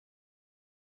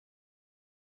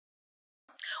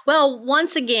Well,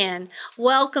 once again,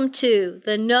 welcome to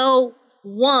the No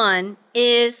One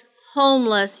is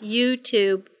Homeless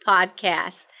YouTube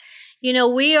podcast. You know,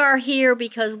 we are here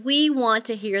because we want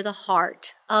to hear the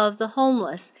heart of the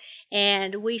homeless.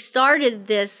 And we started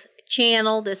this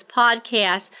channel, this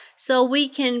podcast, so we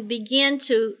can begin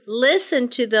to listen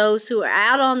to those who are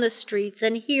out on the streets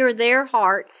and hear their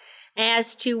heart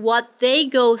as to what they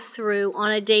go through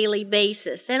on a daily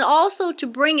basis. And also to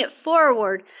bring it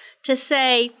forward to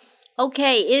say,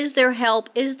 okay, is there help?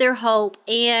 Is there hope?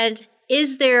 And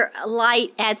is there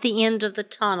light at the end of the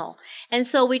tunnel? And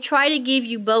so we try to give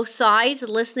you both sides,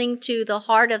 listening to the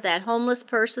heart of that homeless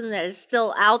person that is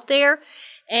still out there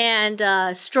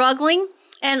and struggling,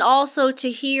 and also to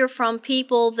hear from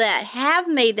people that have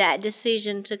made that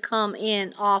decision to come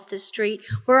in off the street.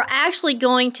 We're actually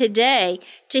going today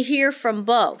to hear from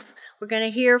both. We're going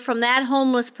to hear from that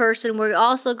homeless person. We're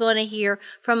also going to hear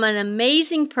from an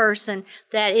amazing person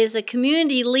that is a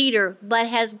community leader but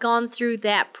has gone through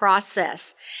that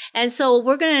process. And so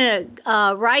we're going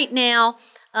to, right now,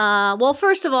 well,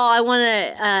 first of all, I want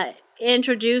to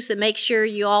introduce and make sure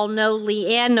you all know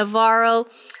Leanne Navarro.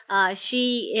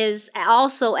 She is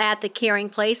also at the Caring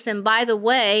Place. And by the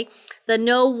way, the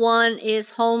No One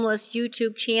is Homeless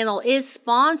YouTube channel is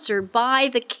sponsored by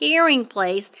the Caring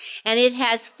Place, and it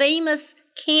has famous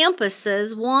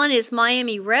campuses. One is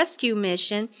Miami Rescue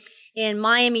Mission in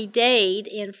Miami-Dade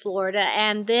in Florida,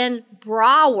 and then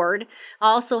Broward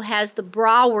also has the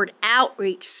Broward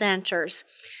Outreach Centers.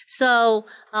 So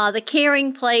the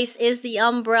Caring Place is the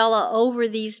umbrella over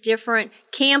these different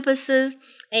campuses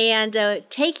and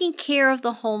taking care of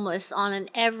the homeless on an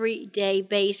everyday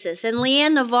basis. And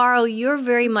Leanne Navarro, you're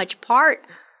very much part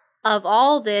of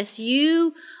all this.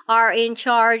 You are in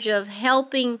charge of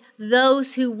helping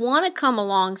those who want to come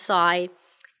alongside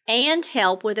and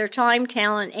help with their time,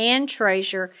 talent, and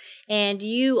treasure. And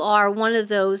you are one of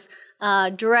those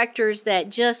directors that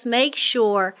just make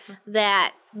sure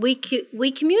that we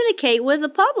communicate with the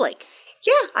public.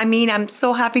 Yeah, I mean, I'm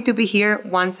so happy to be here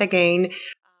once again.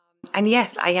 And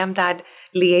yes, I am that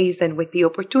liaison with the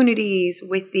opportunities,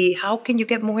 with the how can you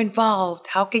get more involved?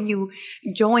 How can you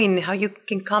join? How you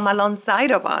can come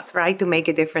alongside of us, right, to make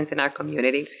a difference in our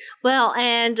community. Well,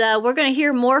 and we're going to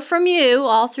hear more from you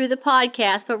all through the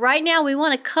podcast. But right now we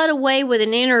want to cut away with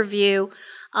an interview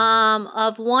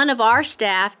of one of our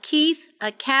staff, Keith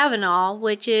Kavanaugh,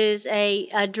 which is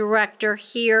a director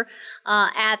here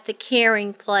at the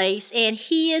Caring Place. And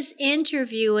he is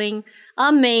interviewing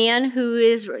a man who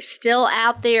is still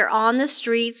out there on the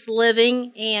streets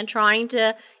living and trying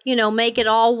to, make it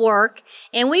all work.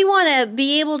 And we want to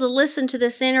be able to listen to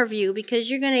this interview because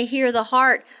you're going to hear the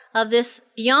heart of this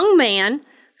young man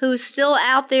who's still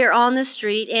out there on the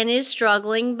street and is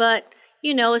struggling, but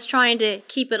is trying to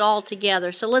keep it all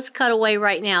together. So let's cut away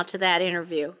right now to that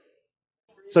interview.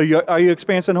 So are you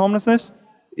experiencing homelessness?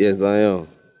 Yes, I am.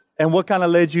 And what kind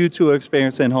of led you to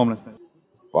experiencing homelessness?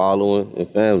 Following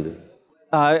and family.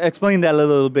 Explain that a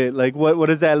little bit. Like, what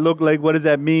does that look like? What does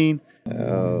that mean?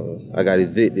 I got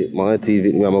evicted. My auntie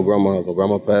evicted me at my grandma's. My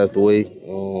grandma passed away.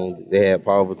 They had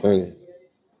power of attorney.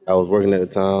 I was working at the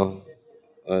time,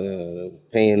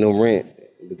 paying them rent.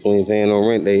 Between paying on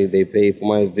rent, they paid for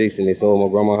my eviction. They sold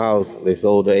my grandma's house. They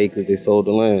sold the acres. They sold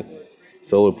the land.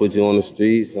 So it put you on the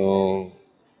streets.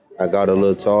 I got a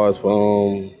little charge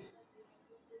for,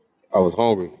 I was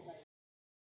hungry.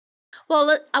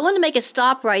 Well, I want to make a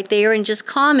stop right there and just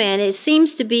comment. It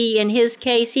seems to be, in his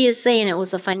case, he is saying it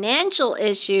was a financial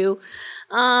issue.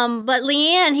 But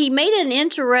Leanne, he made an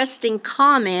interesting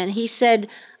comment. He said,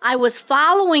 I was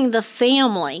following the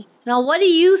family. Now, what do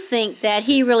you think that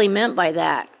he really meant by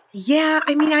that? Yeah,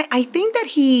 I mean, I think that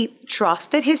he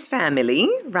trusted his family,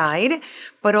 right?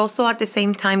 But also at the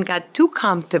same time got too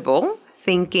comfortable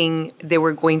thinking they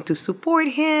were going to support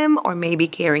him or maybe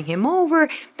carrying him over.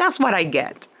 That's what I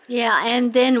get. Yeah,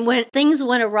 and then when things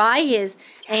went awry, his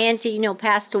auntie,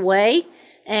 passed away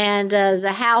and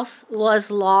the house was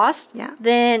lost,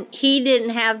 then he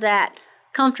didn't have that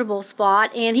comfortable spot.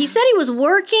 And he said he was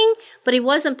working, but he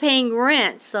wasn't paying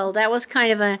rent. So that was kind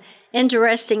of an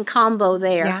interesting combo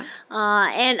there. Yeah.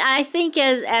 And I think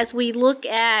as we look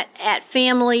at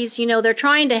families, they're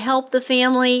trying to help the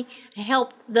family,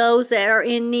 help those that are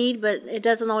in need, but it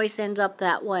doesn't always end up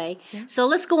that way. Yeah. So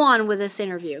let's go on with this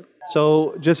interview.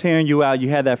 So just hearing you out, you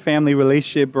had that family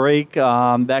relationship break,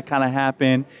 that kind of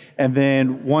happened. And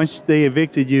then once they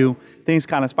evicted you, things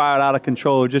kind of spiraled out of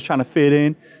control, just trying to fit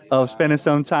in, of spending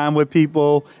some time with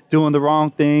people, doing the wrong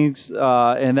things.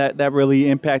 And that really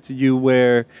impacted you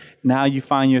where now you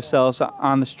find yourselves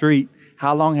on the street.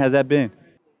 How long has that been?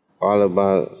 I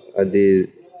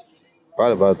did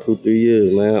Probably about 2-3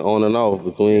 years, man, on and off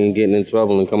between getting in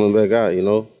trouble and coming back out, you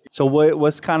know. So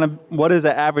what is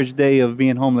an average day of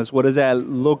being homeless? What does that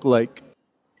look like?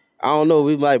 I don't know.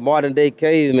 We like modern day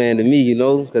caveman to me, you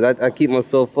know, because I keep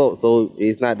myself up, so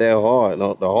it's not that hard.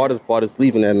 No, the hardest part is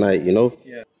sleeping at night, you know.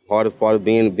 Yeah. Hardest part of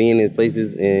being in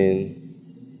places and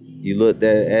you looked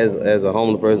at as a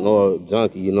homeless person or a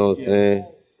junkie, you know what I'm saying?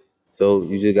 So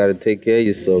you just got to take care of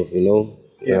yourself, you know.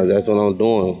 Yeah. That's what I'm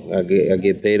doing. I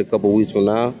get paid a couple weeks from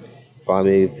now. Find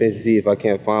me a efficiency. If I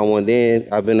can't find one, then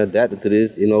I've been adapted to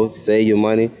this, you know. Save your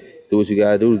money, do what you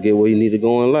got to do to get where you need to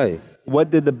go in life.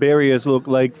 What did the barriers look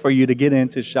like for you to get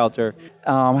into shelter?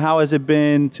 How has it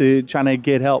been to trying to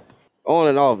get help? On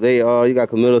and off. You got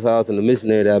Camilla's house and the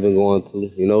missionary that I've been going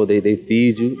to. You know, they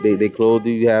feed you, they clothe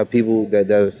you. You have people that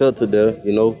are sheltered there,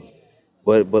 you know.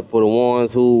 But for the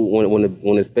ones who,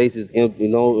 when the space is empty, you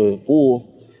know,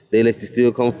 full, they let you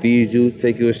still come feed you,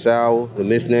 take you a shower. The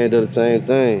missionary does the same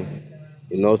thing,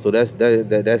 you know. So that's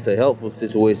a helpful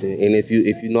situation. And if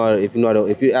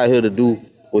you're out here to do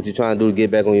what you're trying to do to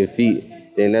get back on your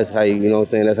feet, then that's how you know what I'm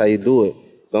saying. That's how you do it.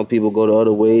 Some people go the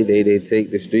other way. They take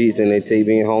the streets and they take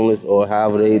being homeless or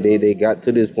however they got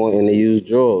to this point and they use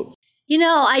drugs. You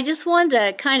know, I just wanted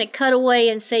to kind of cut away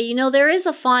and say, you know, there is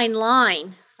a fine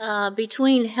line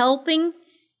between helping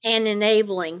and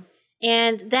enabling.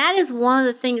 And that is one of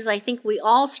the things I think we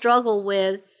all struggle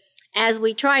with as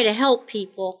we try to help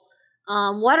people.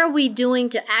 What are we doing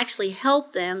to actually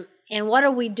help them? And what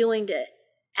are we doing to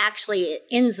actually it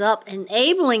ends up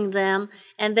enabling them,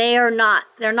 and they're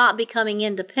not becoming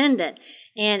independent.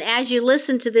 And as you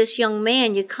listen to this young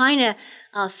man, you kind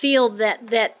of feel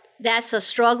that's a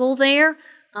struggle there,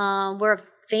 where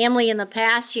family in the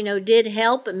past, you know, did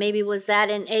help, but maybe was that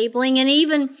enabling? And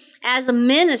even as a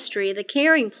ministry, the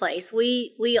Caring Place,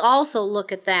 we also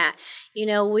look at that. You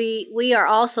know, we are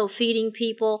also feeding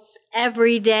people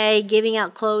every day, giving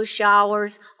out clothes,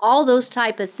 showers, all those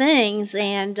type of things.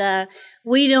 And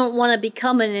we don't want to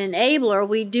become an enabler.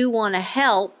 We do want to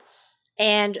help.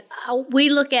 And we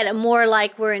look at it more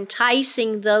like we're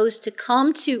enticing those to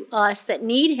come to us that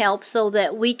need help so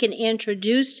that we can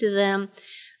introduce to them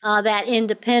that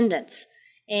independence.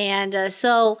 And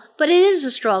but it is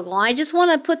a struggle. I just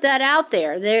want to put that out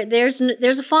there. There's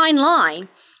a fine line.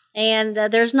 And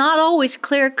there's not always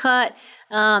clear-cut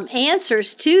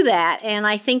answers to that, and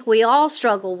I think we all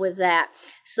struggle with that.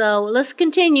 So let's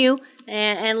continue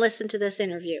and listen to this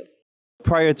interview.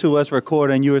 Prior to us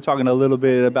recording, you were talking a little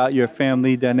bit about your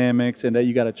family dynamics and that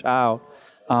you got a child.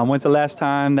 When's the last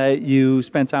time that you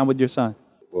spent time with your son?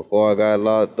 Before I got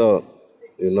locked up,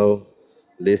 you know,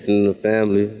 listening to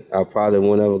family, I probably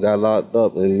whenever got locked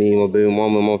up, and me and my baby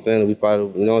mama and my family, we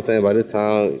probably, you know what I'm saying, by this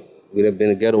time, we'd have been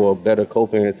together with a better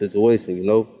co-parent situation, you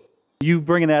know? You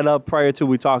bringing that up prior to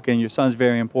we talking, your son's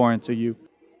very important to you.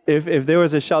 If there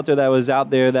was a shelter that was out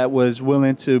there that was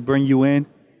willing to bring you in,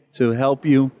 to help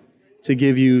you, to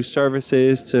give you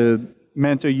services, to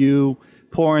mentor you,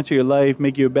 pour into your life,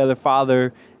 make you a better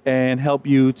father, and help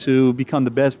you to become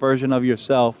the best version of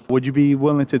yourself, would you be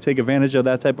willing to take advantage of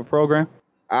that type of program?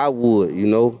 I would, you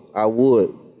know, I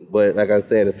would. But like I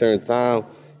said, at a certain time,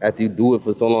 after you do it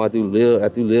for so long, after you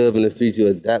live in the streets, you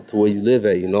adapt to where you live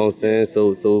at, you know what I'm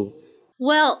saying? So.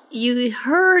 Well, you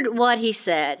heard what he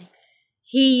said.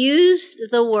 He used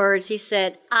the words, he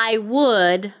said, I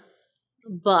would,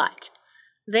 but.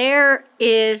 There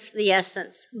is the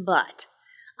essence, but.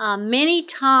 Many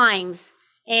times,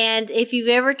 and if you've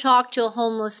ever talked to a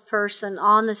homeless person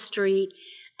on the street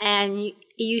and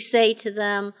you say to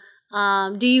them,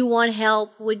 do you want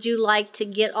help? Would you like to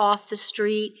get off the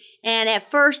street? And at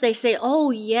first they say,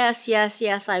 oh, yes,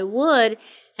 I would.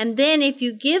 And then if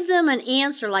you give them an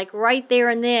answer like right there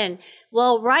and then,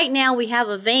 well, right now we have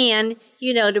a van,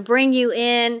 you know, to bring you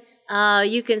in.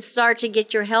 You can start to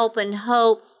get your help and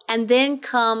hope. And then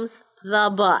comes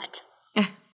the but.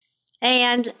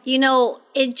 And, you know,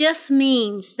 it just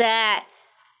means that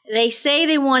they say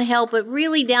they want help, but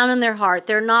really down in their heart,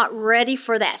 they're not ready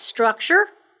for that structure.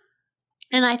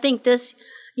 And I think this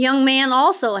young man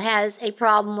also has a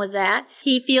problem with that.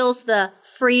 He feels the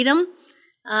freedom.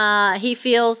 He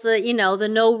feels the, you know, the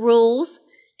no rules.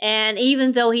 And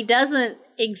even though he doesn't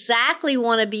exactly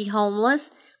want to be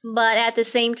homeless, but at the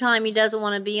same time, he doesn't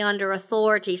want to be under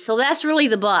authority. So that's really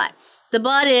the but. The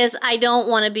but is, I don't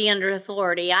want to be under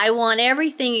authority. I want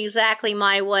everything exactly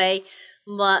my way,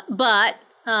 but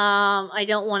I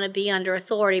don't want to be under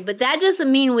authority. But that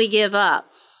doesn't mean we give up.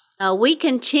 We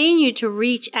continue to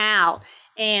reach out,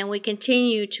 and we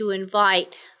continue to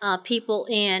invite people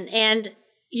in. And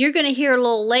you're going to hear a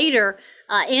little later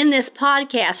in this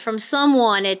podcast from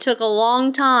someone, it took a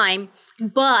long time,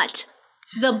 but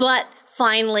the but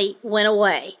finally went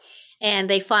away. And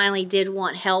they finally did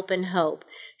want help and hope.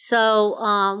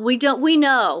 So we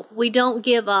don't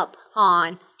give up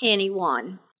on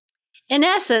anyone. In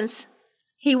essence,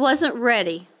 he wasn't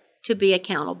ready to be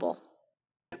accountable.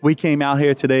 We came out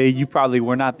here today. You probably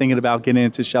were not thinking about getting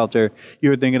into shelter.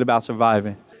 You were thinking about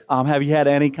surviving. Have you had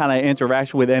any kind of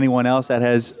interaction with anyone else that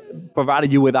has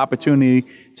provided you with opportunity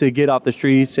to get off the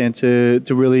streets and to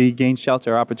really gain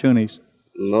shelter opportunities?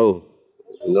 No.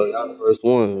 Y'all the first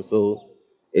one. So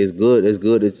it's good. It's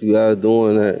good that you guys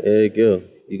doing that. Heck yeah.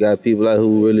 You got people out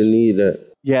who really need that.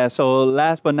 Yeah, so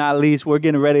last but not least, we're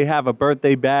getting ready to have a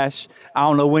birthday bash. I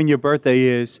don't know when your birthday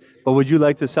is, but would you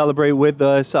like to celebrate with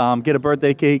us, get a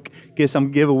birthday cake, get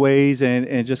some giveaways,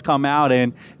 and just come out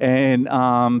and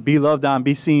be loved on,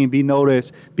 be seen, be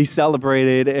noticed, be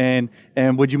celebrated,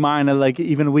 and would you mind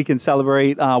even we can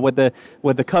celebrate with the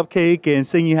cupcake and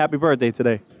sing you happy birthday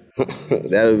today?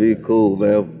 That would be cool,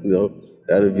 man.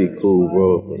 That would be cool,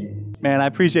 bro. Man, I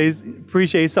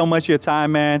appreciate so much your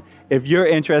time, man. If you're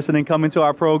interested in coming to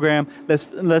our program,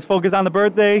 let's focus on the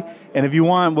birthday, and if you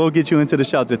want, we'll get you into the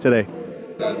shelter today.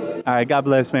 All right, God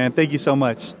bless, man. Thank you so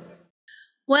much.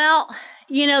 Well,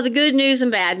 the good news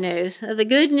and bad news. The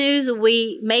good news,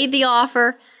 we made the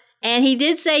offer, and he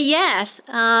did say yes.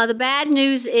 The bad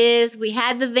news is we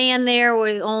had the van there.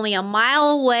 We're only a mile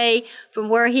away from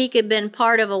where he could have been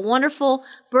part of a wonderful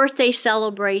birthday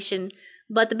celebration.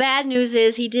 But the bad news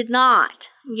is he did not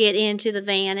get into the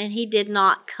van, and he did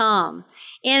not come.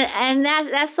 And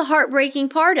that's the heartbreaking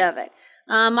part of it.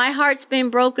 My heart's been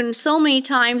broken so many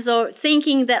times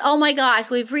thinking that, oh my gosh,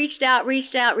 we've reached out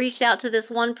to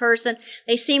this one person.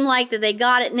 They seem like that they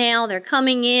got it now. They're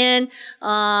coming in,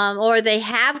 or they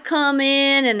have come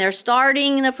in and they're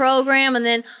starting the program, and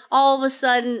then all of a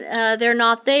sudden they're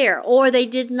not there, or they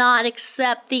did not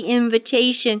accept the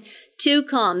invitation to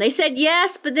come. They said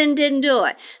yes, but then didn't do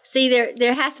it. See,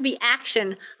 there has to be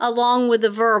action along with the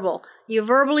verbal. You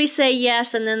verbally say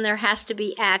yes, and then there has to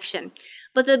be action.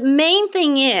 But the main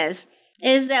thing is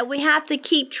that we have to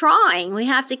keep trying. We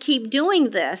have to keep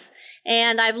doing this.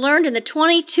 And I've learned in the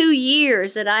 22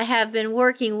 years that I have been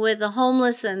working with the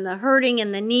homeless and the hurting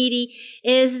and the needy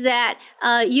is that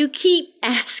you keep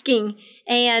asking.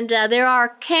 And there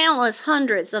are countless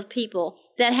hundreds of people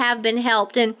that have been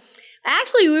helped. And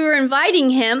actually, we were inviting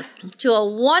him to a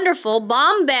wonderful,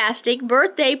 bombastic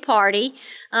birthday party.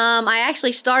 I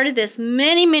actually started this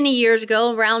many, many years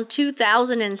ago, around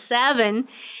 2007,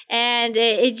 and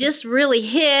it just really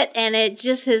hit, and it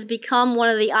just has become one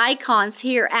of the icons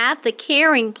here at the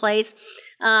Caring Place.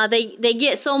 They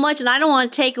get so much, and I don't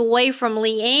want to take away from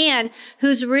Leanne,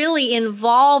 who's really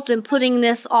involved in putting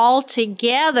this all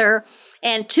together.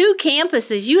 And 2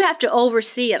 campuses, you have to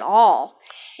oversee it all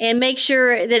and make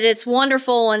sure that it's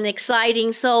wonderful and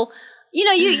exciting. So,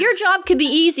 your job could be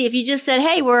easy if you just said,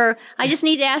 hey, I just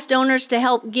need to ask donors to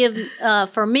help give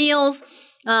for meals.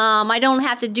 I don't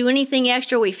have to do anything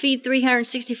extra. We feed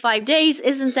 365 days.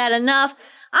 Isn't that enough?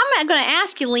 I'm not going to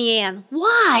ask you, Leanne,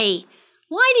 why?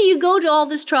 Why do you go to all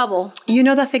this trouble?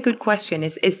 That's a good question.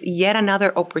 It's yet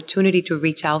another opportunity to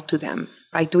reach out to them,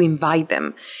 right? To invite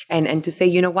them and to say,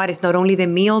 you know what, it's not only the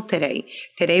meal today.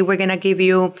 Today we're going to give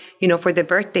you, for the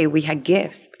birthday, we had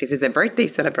gifts because it's a birthday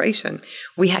celebration.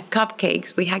 We had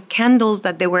cupcakes. We had candles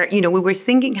that they were, we were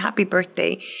singing happy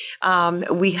birthday.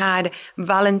 We had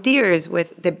volunteers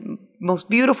with the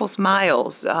most beautiful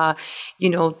smiles,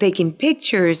 taking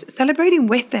pictures, celebrating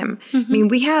with them. Mm-hmm. I mean,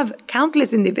 we have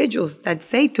countless individuals that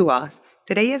say to us,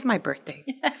 today is my birthday.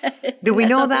 Do we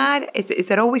know that? Is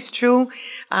that always true?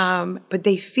 But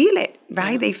they feel it,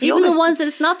 right? They feel even the ones that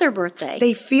it's not their birthday.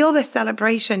 They feel the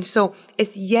celebration. So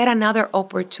it's yet another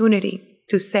opportunity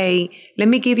to say, let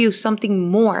me give you something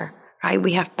more, right?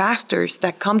 We have pastors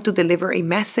that come to deliver a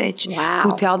message. Wow.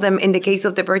 Who tell them, in the case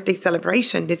of the birthday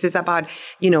celebration, this is about,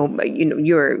 your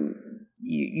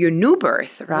new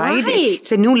birth, right?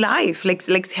 It's a new life.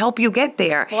 Let's help you get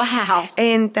there. Wow.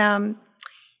 And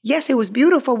yes, it was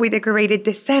beautiful. We decorated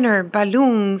the center,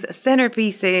 balloons,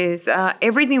 centerpieces.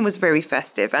 Everything was very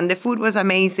festive, and the food was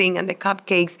amazing, and the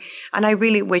cupcakes. And I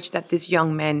really wish that this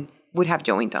young man would have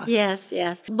joined us.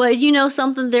 Yes. But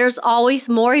something, there's always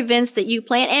more events that you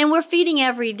plan, and we're feeding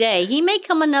every day. He may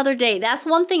come another day. That's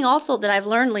one thing also that I've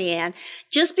learned, Leanne.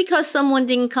 Just because someone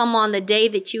didn't come on the day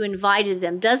that you invited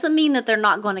them doesn't mean that they're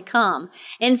not going to come.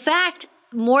 In fact,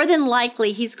 more than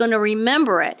likely, he's going to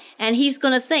remember it, and he's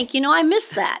going to think, I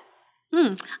missed that.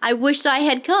 I wished I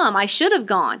had come. I should have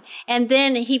gone. And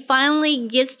then he finally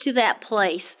gets to that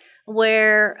place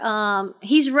where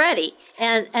he's ready,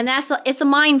 and it's a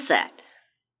mindset.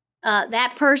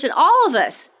 That person, all of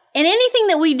us, and anything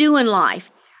that we do in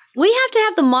life, We have to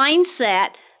have the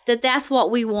mindset that that's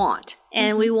what we want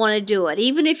and we want to do it.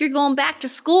 Even if you're going back to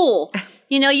school,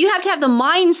 you have to have the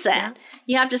mindset.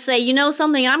 You have to say,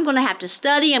 something, I'm going to have to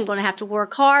study. I'm going to have to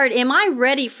work hard. Am I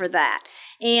ready for that?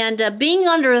 And being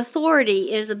under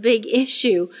authority is a big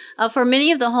issue for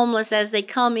many of the homeless as they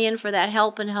come in for that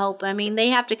help and hope. I mean, they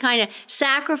have to kind of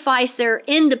sacrifice their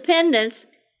independence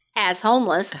as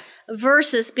homeless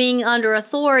versus being under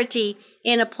authority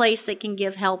in a place that can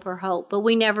give help or hope. But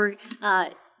we never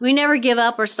give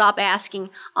up or stop asking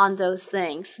on those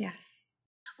things. Yes.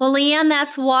 Well, Leanne,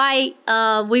 that's why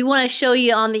we want to show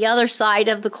you on the other side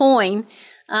of the coin.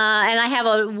 And I have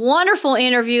a wonderful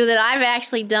interview that I've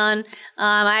actually done.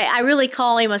 I really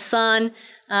call him a son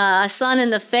in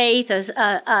the faith,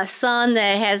 a son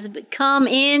that has come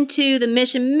into the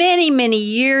mission many, many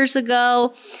years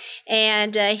ago.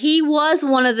 And he was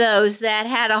one of those that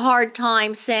had a hard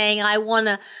time saying, I want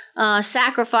to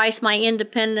sacrifice my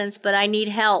independence, but I need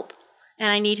help and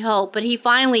I need hope. But he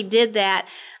finally did that.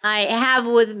 I have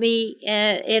with me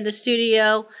in the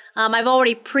studio, I've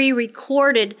already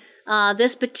pre-recorded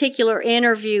this particular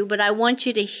interview, but I want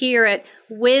you to hear it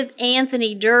with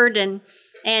Anthony Durden.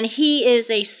 And he is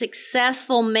a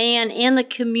successful man in the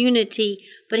community,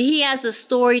 but he has a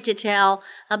story to tell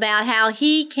about how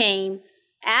he came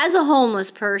as a homeless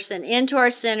person into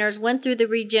our centers, went through the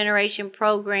regeneration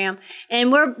program.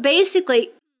 And we're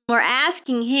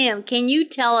asking him, can you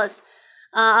tell us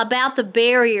about the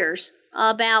barriers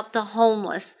about the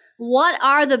homeless? What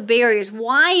are the barriers?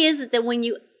 Why is it that when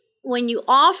you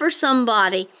offer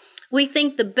somebody, we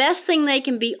think the best thing they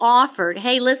can be offered,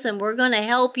 hey, listen, we're going to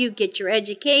help you get your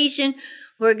education.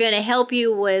 We're going to help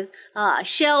you with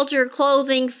shelter,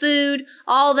 clothing, food,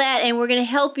 all that. And we're going to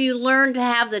help you learn to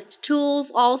have the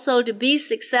tools also to be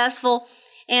successful.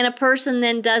 And a person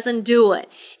then doesn't do it.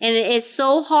 And it's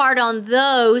so hard on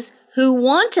those who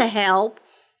want to help,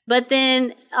 but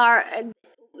then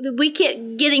we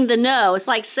keep getting the no. It's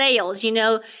like sales,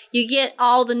 you get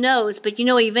all the no's, but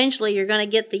eventually you're going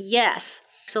to get the yes.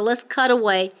 So let's cut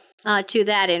away to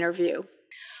that interview.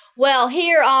 Well,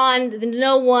 here on the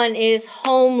No One is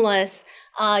Homeless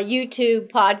YouTube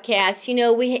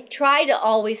podcast, we try to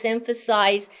always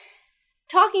emphasize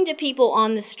talking to people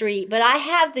on the street, but I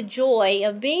have the joy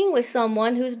of being with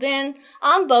someone who's been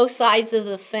on both sides of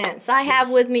the fence. I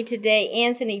have with me today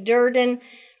Anthony Durden.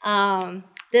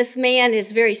 This man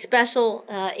is very special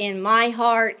in my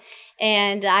heart,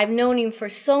 and I've known him for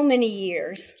so many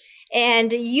years.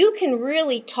 And you can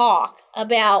really talk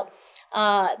about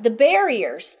the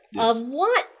barriers of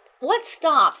what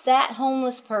stops that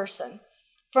homeless person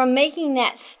from making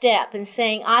that step and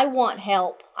saying, I want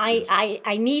help,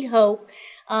 I need hope.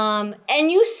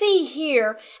 And you see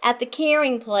here at the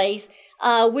Caring Place,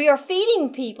 we are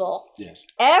feeding people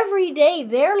every day.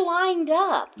 They're lined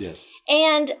up.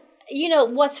 And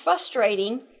what's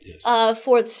frustrating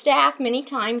for the staff many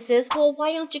times is, well,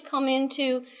 why don't you come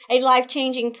into a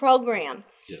life-changing program?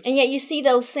 And yet you see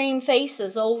those same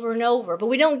faces over and over, but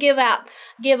we don't give up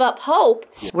hope.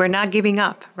 We're not giving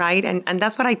up, right? And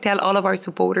that's what I tell all of our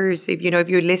supporters. If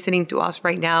you're listening to us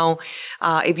right now,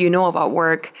 if you know of our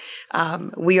work,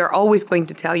 we are always going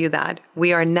to tell you that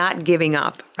we are not giving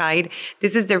up, right?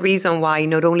 This is the reason why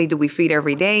not only do we feed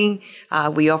every day,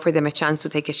 we offer them a chance to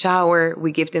take a shower,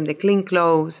 we give them the clean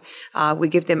clothes, we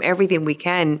give them everything we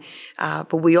can,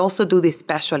 but we also do these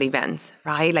special events,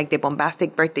 right? Like the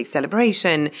bombastic birthday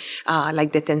celebration,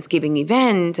 like the Thanksgiving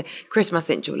event, Christmas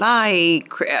in July,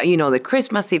 the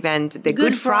Christmas event, the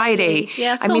Good Friday.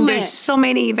 Yeah, there's so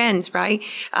many events, right?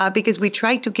 Because we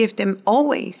try to give them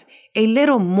always a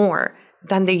little more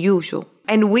than the usual.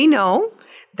 And we know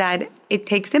that it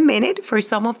takes a minute for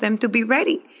some of them to be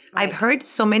ready. Right. I've heard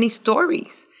so many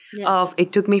stories of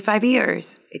it took me 5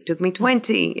 years, it took me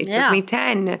 20, it took me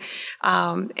 10.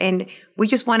 And we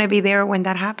just want to be there when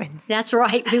that happens. That's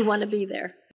right. We want to be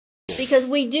there. Because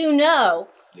we do know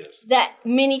that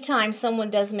many times someone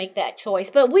does make that choice.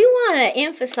 But we want to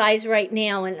emphasize right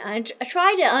now and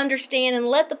try to understand and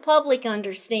let the public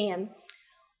understand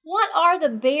what are the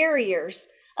barriers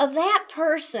of that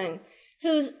person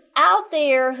who's out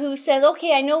there who says,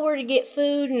 okay, I know where to get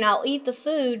food and I'll eat the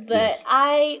food, but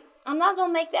I'm not going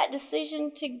to make that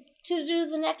decision to do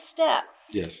the next step.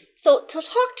 So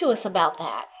talk to us about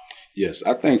that. Yes,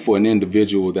 I think for an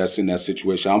individual that's in that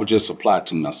situation, I would just apply it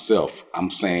to myself. I'm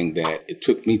saying that it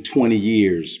took me 20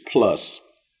 years plus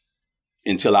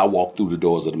until I walked through the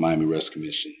doors of the Miami Rescue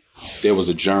Mission. There was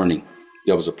a journey.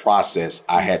 There was a process.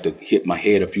 I had to hit my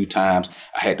head a few times.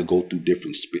 I had to go through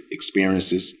different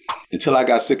experiences until I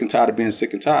got sick and tired of being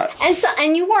sick and tired.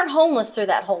 And you weren't homeless through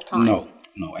that whole time? No.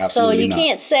 No, So absolutely you not.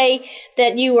 can't say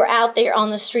that you were out there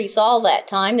on the streets all that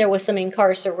time. There was some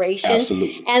incarceration.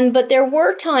 Absolutely. But there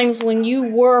were times when you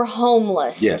were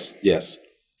homeless. Yes, yes.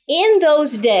 In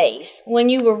those days when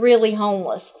you were really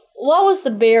homeless, what was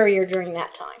the barrier during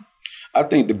that time? I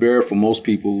think the barrier for most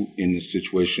people in this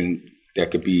situation,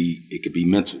 it could be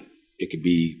mental. It could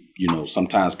be,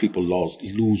 sometimes people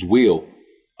lose will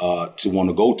to want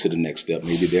to go to the next step.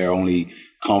 Maybe they're only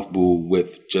comfortable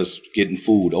with just getting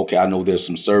food. Okay, I know there's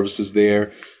some services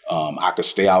there. I could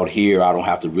stay out here. I don't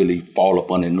have to really fall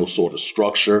up under no sort of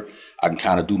structure. I can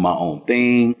kind of do my own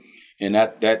thing. And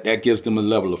that gives them a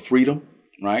level of freedom,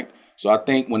 right? So I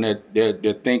think when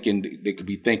they're thinking, they could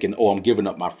be thinking, oh, I'm giving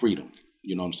up my freedom.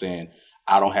 You know what I'm saying?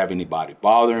 I don't have anybody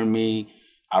bothering me.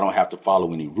 I don't have to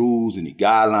follow any rules, any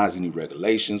guidelines, any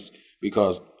regulations,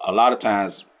 because a lot of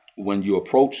times when you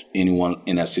approach anyone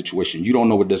in that situation, you don't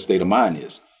know what their state of mind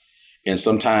is. And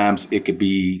sometimes it could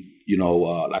be,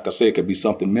 like I said, it could be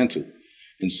something mental.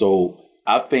 And so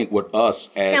I think with us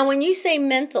as... Now, when you say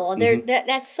mental,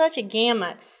 that's such a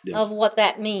gamut of what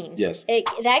that means. Yes.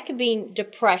 That could be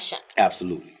depression.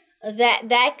 Absolutely.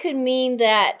 That could mean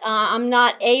that I'm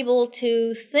not able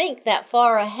to think that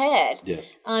far ahead.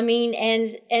 Yes. I mean,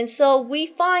 and so we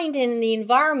find in the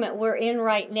environment we're in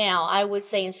right now, I would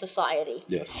say in society,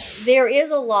 yes, there is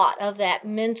a lot of that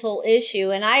mental issue.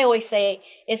 And I always say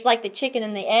it's like the chicken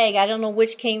and the egg. I don't know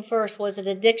which came first. Was it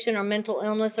addiction or mental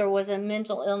illness, or was it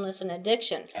mental illness and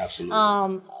addiction?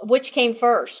 Absolutely. Which came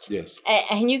first? Yes.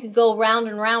 And you could go round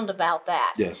and round about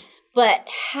that. Yes. But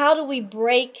how do we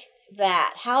break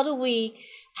that? How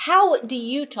do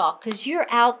you talk? Because you're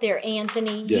out there,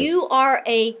 Anthony. Yes. You are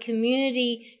a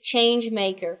community change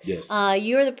maker. Yes.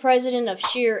 You're the president of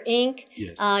Sheer Inc.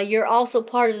 Yes. You're also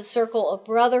part of the Circle of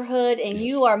Brotherhood, and Yes.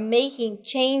 you are making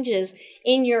changes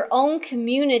in your own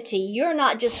community. You're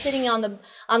not just sitting on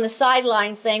the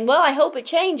sidelines saying, well, I hope it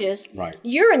changes. Right.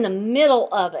 You're in the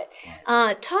middle of it.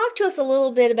 Right. Talk to us a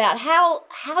little bit about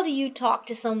how do you talk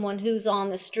to someone who's on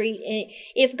the street?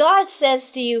 If God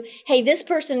says to you, hey, this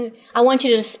person I want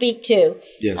you to speak to,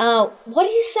 yes. What do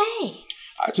you say?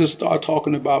 I just start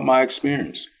talking about my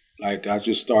experience. Like, I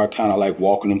just start kind of like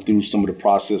walking them through some of the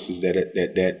processes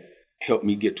that helped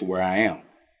me get to where I am.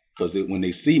 Because when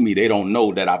they see me, they don't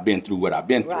know that I've been through what I've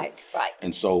been through. Right, right.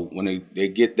 And so when they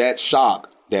get that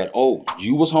shock that, oh,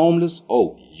 you was homeless,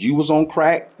 oh, you was on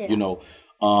crack, Yeah.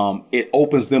 It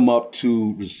opens them up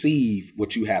to receive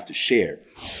what you have to share.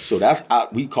 So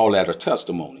we call that a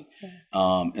testimony.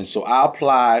 Yeah. And so I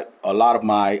apply a lot of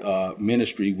my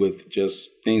ministry with just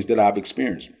things that I've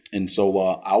experienced. And so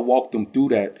I'll walk them through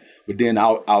that, but then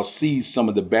I'll see some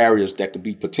of the barriers that could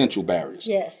be potential barriers.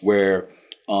 Yes. Where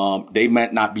they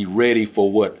might not be ready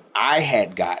for what I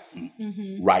had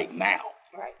gotten right now.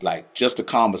 Right. Like just a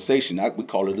conversation, we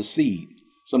call it a seed.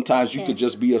 Sometimes you could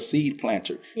just be a seed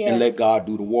planter and let God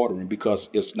do the watering, because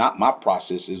it's not my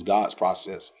process, it's God's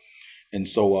process. And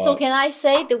so... so can I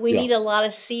say that we need a lot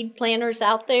of seed planters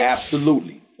out there?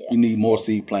 Absolutely. Yes. You need more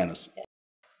seed planters.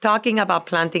 Talking about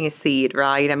planting a seed,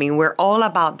 right? I mean, we're all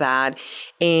about that.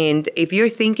 And if you're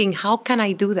thinking, how can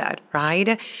I do that,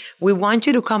 right? We want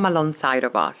you to come alongside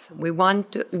of us. We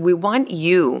want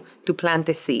you to plant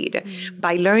a seed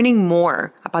by learning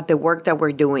more about the work that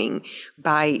we're doing,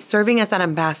 by serving as an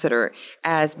ambassador,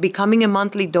 as becoming a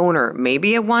monthly donor,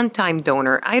 maybe a one-time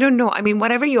donor. I don't know. I mean,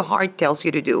 whatever your heart tells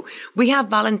you to do. We have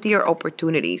volunteer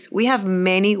opportunities. We have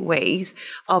many ways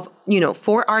of,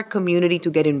 for our community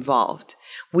to get involved.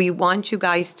 We want you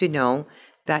guys to know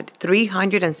that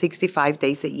 365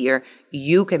 days a year,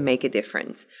 you can make a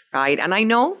difference, right? And I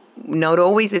know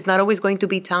it's not always going to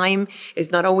be time. It's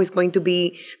not always going to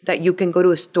be that you can go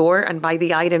to a store and buy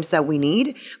the items that we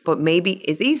need, but maybe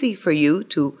it's easy for you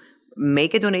to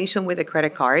make a donation with a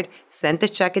credit card, send a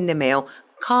check in the mail,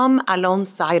 come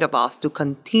alongside of us to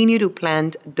continue to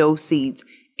plant those seeds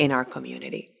in our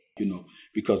community.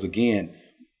 Because again,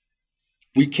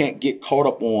 we can't get caught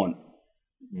up on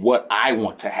what I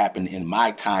want to happen in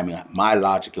my time and my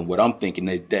logic and what I'm thinking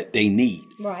that they need.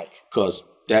 Right. Because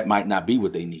that might not be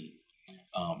what they need.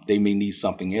 They may need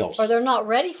something else. Or they're not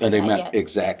ready for that yet.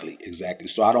 Exactly.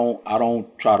 So I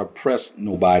don't try to press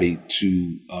nobody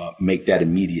to make that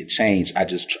immediate change. I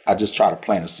just try to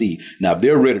plant a seed. Now, if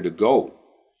they're ready to go,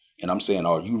 and I'm saying,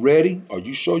 are you ready? Are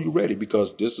you sure you're ready?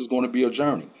 Because this is going to be a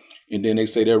journey. And then they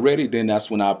say they're ready, then that's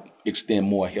when I extend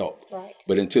more help. Right.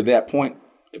 But until that point,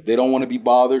 if they don't want to be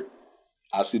bothered,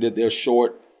 I see that they're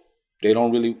short. They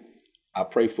don't really I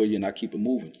pray for you and I keep it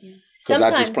moving. Because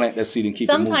I just plant that seed and keep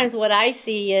it moving. Sometimes what I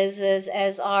see is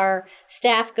as our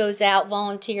staff goes out,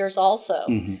 volunteers also,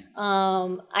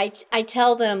 I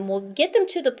tell them, well, get them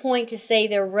to the point to say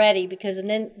they're ready, because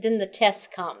then the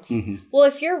test comes. Well,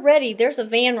 if you're ready, there's a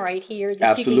van right here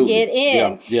that you can get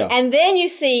in. And then you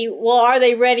see, well, are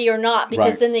they ready or not?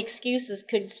 Because then the excuses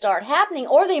could start happening.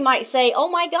 Or they might say, oh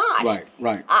my gosh,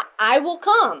 I will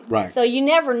come. So you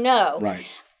never know.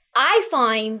 I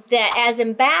find that as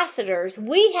ambassadors,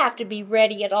 we have to be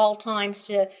ready at all times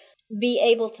to be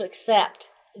able to accept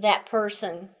that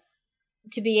person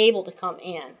to be able to come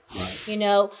in. You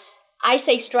know, I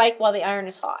say strike while the iron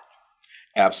is hot.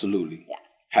 Absolutely. Yeah.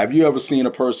 Have you ever seen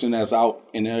a person that's out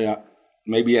in there,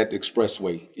 maybe at the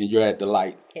expressway, and you're at the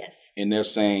light? Yes. And they're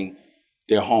saying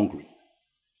they're hungry.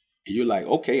 And you're like,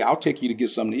 okay, I'll take you to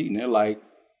get something to eat. And they're like,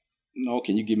 no,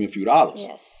 can you give me a few dollars?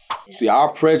 Yes. See,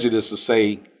 our prejudice is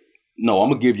say, no, I'm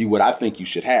going to give you what I think you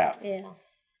should have.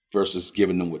 Versus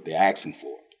giving them what they're asking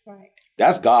for.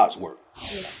 That's God's work.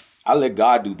 I let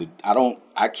God do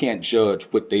I can't judge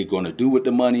what they're going to do with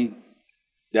the money.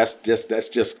 That's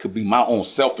just could be my own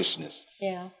selfishness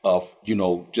of,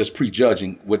 just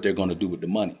prejudging what they're going to do with the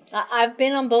money. I've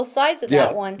been on both sides of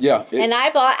that one. And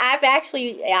I've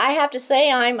actually, I have to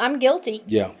say I'm guilty.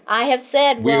 I have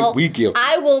said, well, we guilty.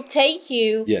 I will take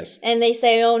you. Yes. And they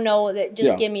say, oh no,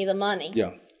 just give me the money.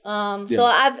 So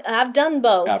I've done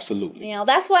both. Absolutely.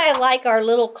 That's why I like our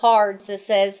little cards that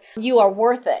says you are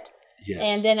worth it.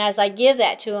 And then as I give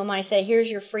that to them, I say,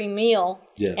 here's your free meal.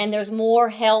 And there's more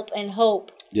help and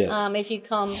hope if you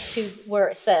come to where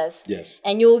it says.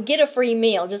 And you'll get a free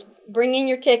meal. Just bring in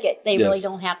your ticket. They really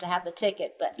don't have to have the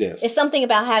ticket, but it's something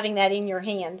about having that in your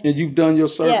hand. And you've done your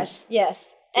service.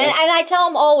 Yes. And I tell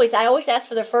them I always ask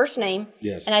for their first name.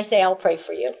 And I say, I'll pray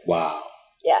for you. Wow.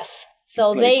 Yes.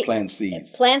 So they plant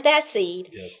seeds. Plant that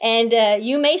seed. And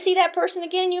you may see that person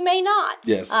again, you may not.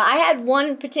 I had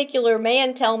one particular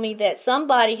man tell me that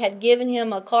somebody had given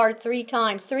him a card 3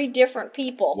 times, 3 different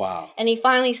people. Wow. And he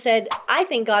finally said, I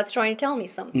think God's trying to tell me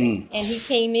something. And he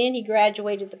came in, he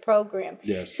graduated the program.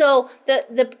 So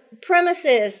the premise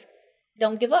is,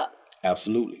 don't give up.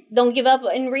 Absolutely. Don't give up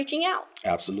in reaching out.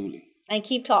 Absolutely. And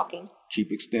keep talking.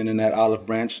 Keep extending that olive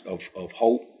branch of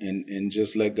hope and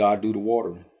just let God do the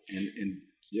watering.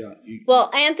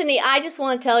 Well, Anthony, I just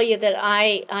want to tell you that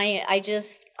I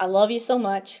love you so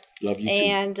much. Love you too.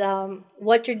 And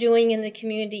what you're doing in the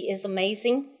community is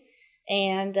amazing.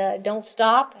 And don't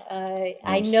stop.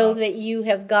 I know that you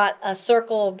have got a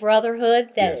circle of brotherhood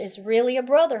that is really a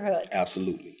brotherhood.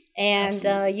 Absolutely.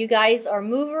 And you guys are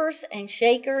movers and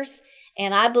shakers.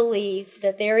 And I believe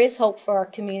that there is hope for our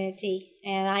community.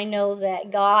 And I know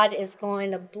that God is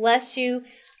going to bless you.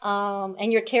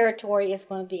 And your territory is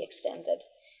going to be extended.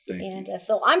 Thank you.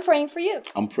 So I'm praying for you.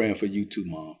 I'm praying for you too,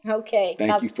 Mom. Okay.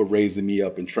 Thank you for raising me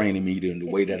up and training me in the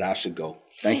way that I should go.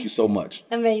 Thank you so much.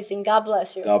 Amazing. God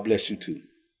bless you. God bless you too.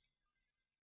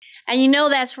 And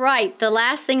that's right. The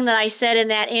last thing that I said in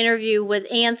that interview with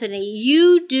Anthony,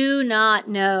 you do not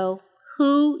know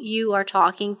who you are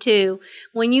talking to.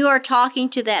 When you are talking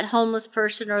to that homeless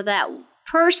person or that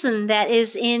person that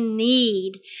is in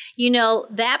need,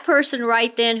 that person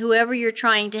right then, whoever you're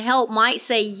trying to help, might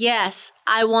say, yes,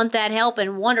 I want that help,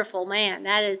 and wonderful, man.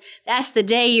 That's the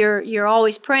day you're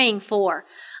always praying for.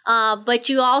 But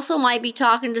you also might be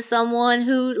talking to someone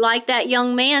who, like that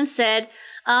young man said,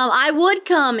 I would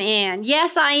come in.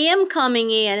 Yes, I am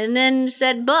coming in, and then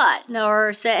said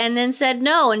and then said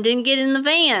no, and didn't get in the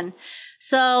van.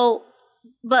 So.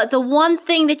 But the one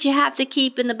thing that you have to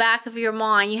keep in the back of your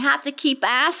mind, you have to keep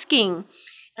asking.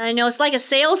 And I know it's like a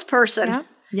salesperson.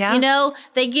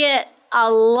 They get a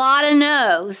lot of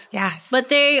no's. But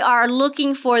they are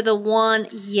looking for the one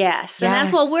yes. And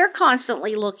that's what we're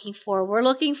constantly looking for. We're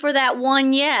looking for that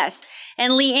one yes.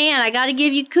 And Leanne, I got to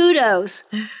give you kudos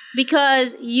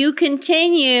because you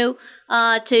continue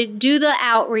to do the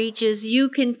outreaches. You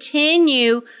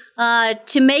continue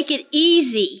to make it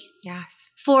easy.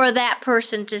 For that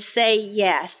person to say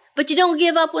yes. But you don't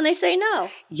give up when they say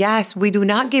no. Yes, we do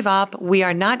not give up. We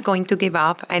are not going to give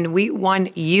up. And we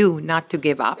want you not to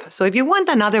give up. So if you want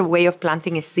another way of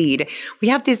planting a seed, we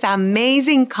have this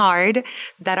amazing card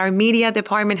that our media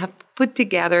department have put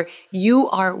together. You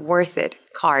are worth it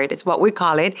card is what we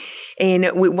call it. And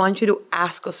we want you to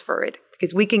ask us for it.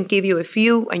 Because we can give you a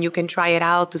few and you can try it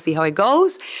out to see how it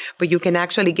goes. But you can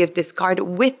actually give this card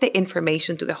with the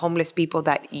information to the homeless people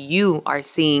that you are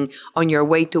seeing on your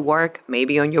way to work,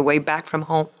 maybe on your way back from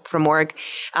work.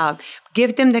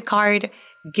 Give them the card.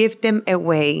 Give them a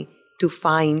way to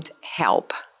find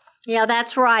help. Yeah,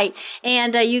 that's right.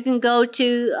 And you can go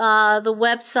to the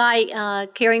website,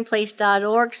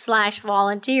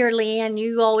 caringplace.org/volunteer. Leanne,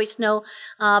 you always know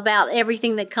about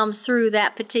everything that comes through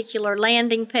that particular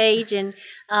landing page. And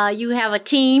you have a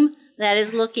team that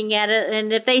is looking at it.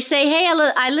 And if they say, hey,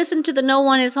 I listened to the No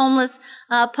One is Homeless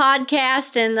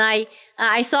podcast, and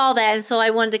I saw that, and so I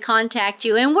wanted to contact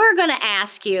you. And we're going to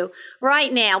ask you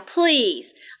right now,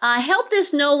 please help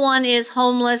this No One is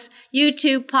Homeless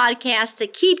YouTube podcast to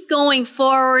keep going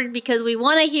forward, because we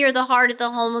want to hear the heart of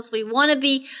the homeless. We want to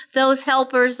be those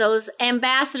helpers, those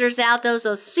ambassadors out,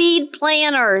 those seed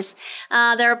planters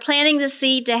that are planting the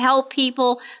seed to help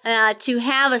people to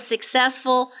have a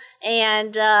successful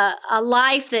and a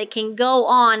life that can go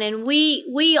on. And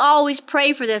we always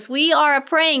pray for this. We are a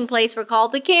praying place. We're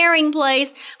called the Caring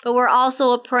Place, but we're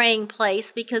also a praying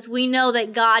place, because we know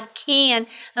that God can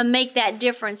make that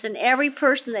difference. And every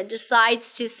person that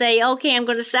decides to say, okay, I'm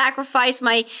going to sacrifice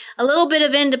a little bit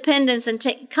of independence and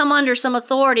come under some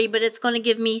authority, but it's going to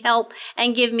give me help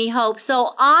and give me hope.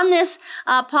 So on this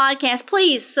podcast,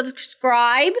 please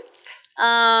subscribe.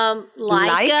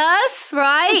 Like us,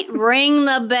 right? Ring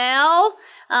the bell.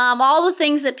 All the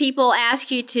things that people ask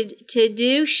you to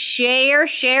do.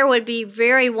 Share would be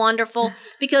very wonderful,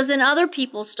 because then other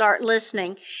people start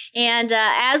listening. And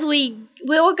as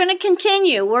we're going to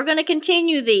continue. We're going to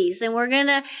continue these, and we're going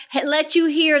to let you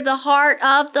hear the heart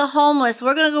of the homeless.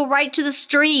 We're going to go right to the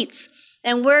streets,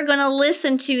 and we're going to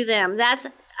listen to them. That's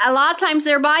a lot of times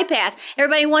they're bypassed.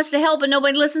 Everybody wants to help, but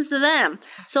nobody listens to them.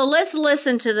 So let's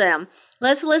listen to them.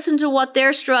 Let's listen to what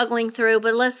they're struggling through,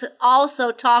 but let's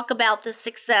also talk about the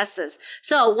successes.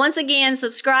 So once again,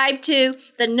 subscribe to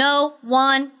the No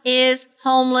One is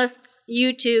Homeless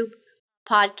YouTube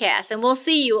podcast, and we'll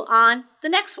see you on the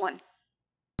next one.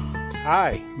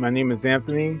 Hi, my name is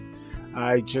Anthony.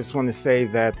 I just want to say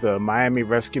that the Miami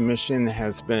Rescue Mission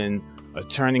has been a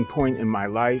turning point in my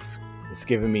life. It's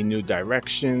given me new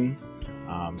direction,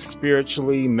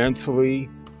 spiritually, mentally.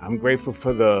 I'm grateful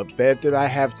for the bed that I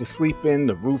have to sleep in,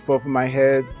 the roof over my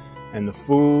head, and the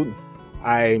food.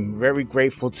 I'm very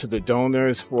grateful to the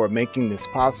donors for making this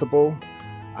possible.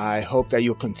 I hope that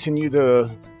you'll continue to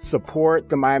support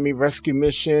the Miami Rescue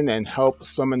Mission and help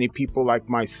so many people like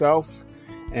myself.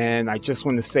 And I just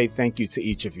want to say thank you to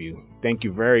each of you. Thank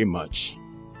you very much.